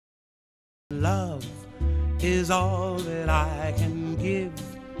love is all that I can give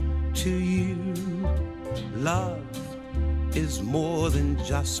to you. Love is more than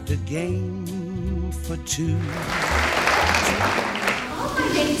just a game for two.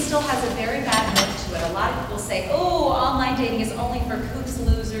 Online dating still has a very bad look to it. A lot of people say, oh, online dating is only for kooks,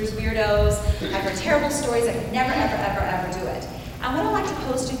 losers, weirdos. I've heard terrible stories. I could never, ever, ever, ever do it. And what I like to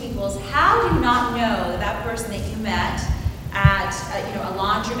pose to people is, how do you not know that that person that you met at a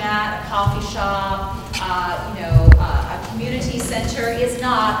laundromat, a coffee shop, a community center is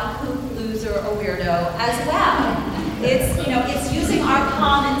not a kook, loser, or weirdo as well? It's using our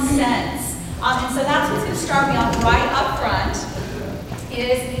common sense. And so that's what's going to start me off right up front,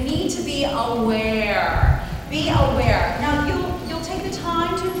 is you need to be aware. Be aware. Now, you'll take the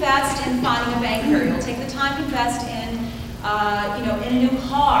time to invest in finding a banker. You'll take the time to invest in in a new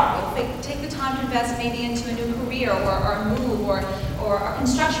car. You'll take the time to invest maybe into a new career or a move or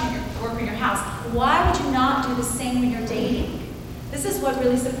construction work in your house. Why would you not do the same when you're dating? This is what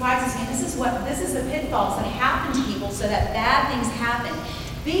really surprises me. This is the pitfalls that happen to people so that bad things happen.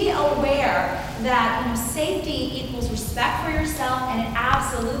 Be aware that safety equals respect for yourself, and it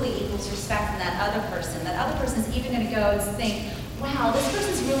absolutely equals respect from that other person. That other person is even going to go and think, wow, this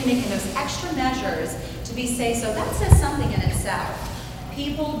person's really making those extra measures to be safe. So that says something in itself.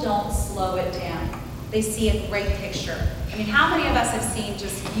 People don't slow it down. They see a great picture. I mean, how many of us have seen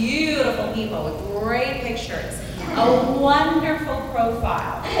just beautiful people with great pictures, a wonderful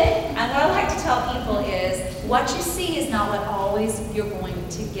profile? And what I like to tell people is, what you see is not what always you're going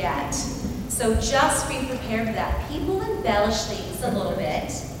to get. So just be prepared for that. People embellish things a little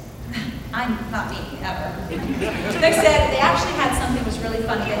bit. I'm not me, ever. They said they actually had something that was really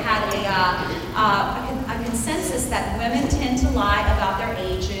funny. They had a consensus that women tend to lie about their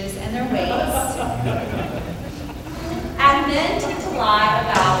ages and their weights. And men tend to lie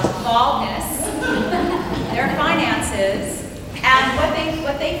about baldness, their finances, and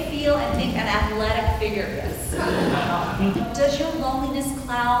what they feel and think an athletic figure is. Does your loneliness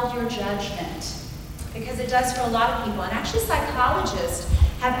cloud your judgment? Because it does for a lot of people. And actually, psychologists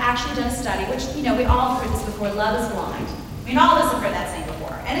have actually done a study, which, we all have heard this before, love is blind. I mean, all of us have heard that saying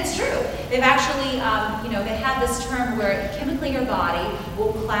before. And it's true. They've actually, they have this term where chemically your body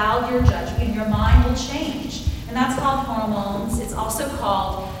will cloud your judgment and your mind will change. And that's called hormones. It's also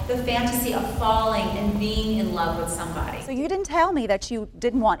called the fantasy of falling and being in love with somebody. So you didn't tell me that you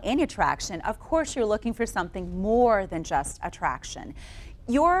didn't want any attraction. Of course you're looking for something more than just attraction.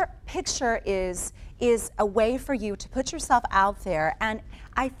 Your picture is a way for you to put yourself out there, and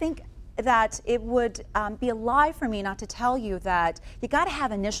I think that it would be a lie for me not to tell you that you got to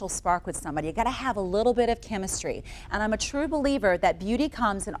have initial spark with somebody. You got to have a little bit of chemistry. And I'm a true believer that beauty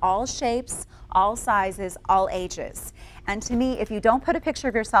comes in all shapes, all sizes, all ages. And to me, if you don't put a picture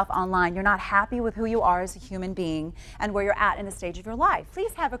of yourself online, you're not happy with who you are as a human being and where you're at in the stage of your life.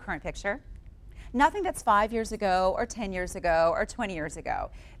 Please have a current picture. Nothing that's 5 years ago or 10 years ago or 20 years ago.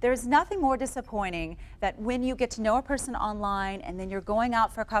 There's nothing more disappointing that when you get to know a person online and then you're going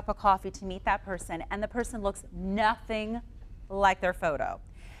out for a cup of coffee to meet that person and the person looks nothing like their photo.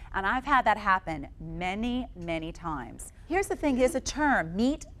 And I've had that happen many, many times. Here's the thing, here's a term,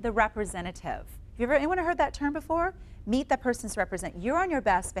 meet the representative. Have anyone heard that term before? Meet the person's representative. You're on your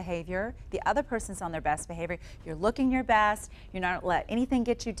best behavior. The other person's on their best behavior. You're looking your best. You're not let anything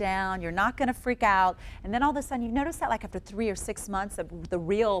get you down. You're not going to freak out. And then all of a sudden, you notice that like after 3 or 6 months, the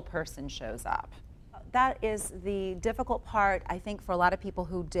real person shows up. That is the difficult part, I think, for a lot of people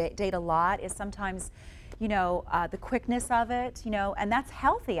who date a lot, is sometimes, the quickness of it, and that's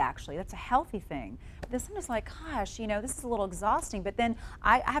healthy, actually. That's a healthy thing. But then sometimes like, gosh, this is a little exhausting. But then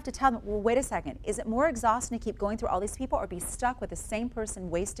I have to tell them, well, wait a second. Is it more exhausting to keep going through all these people or be stuck with the same person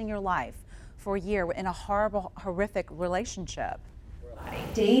wasting your life for a year in a horrible, horrific relationship?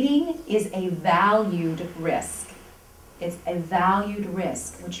 Dating is a valued risk. It's a valued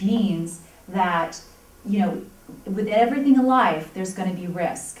risk, which means that, with everything in life, there's going to be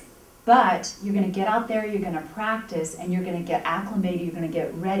risk. But you're going to get out there, you're going to practice, and you're going to get acclimated, you're going to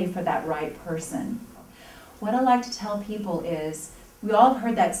get ready for that right person. What I like to tell people is, we all have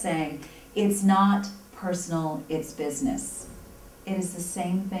heard that saying, it's not personal, it's business. It is the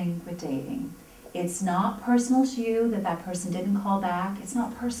same thing with dating. It's not personal to you that that person didn't call back. It's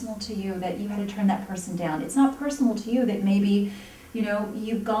not personal to you that you had to turn that person down. It's not personal to you that maybe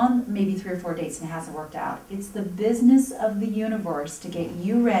you've gone maybe 3 or 4 dates and it hasn't worked out. It's the business of the universe to get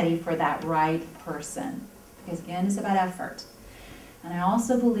you ready for that right person. Because again, it's about effort. And I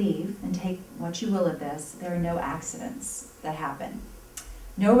also believe, and take what you will of this, there are no accidents that happen.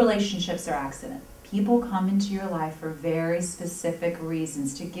 No relationships are accident. people come into your life for very specific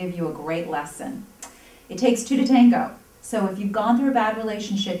reasons to give you a great lesson. It takes two to tango. So if you've gone through a bad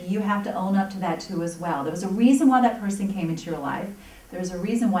relationship, you have to own up to that too as well. There was a reason why that person came into your life. There's a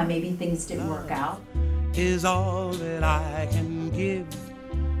reason why maybe things didn't work out. Is all that I can give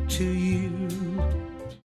to you.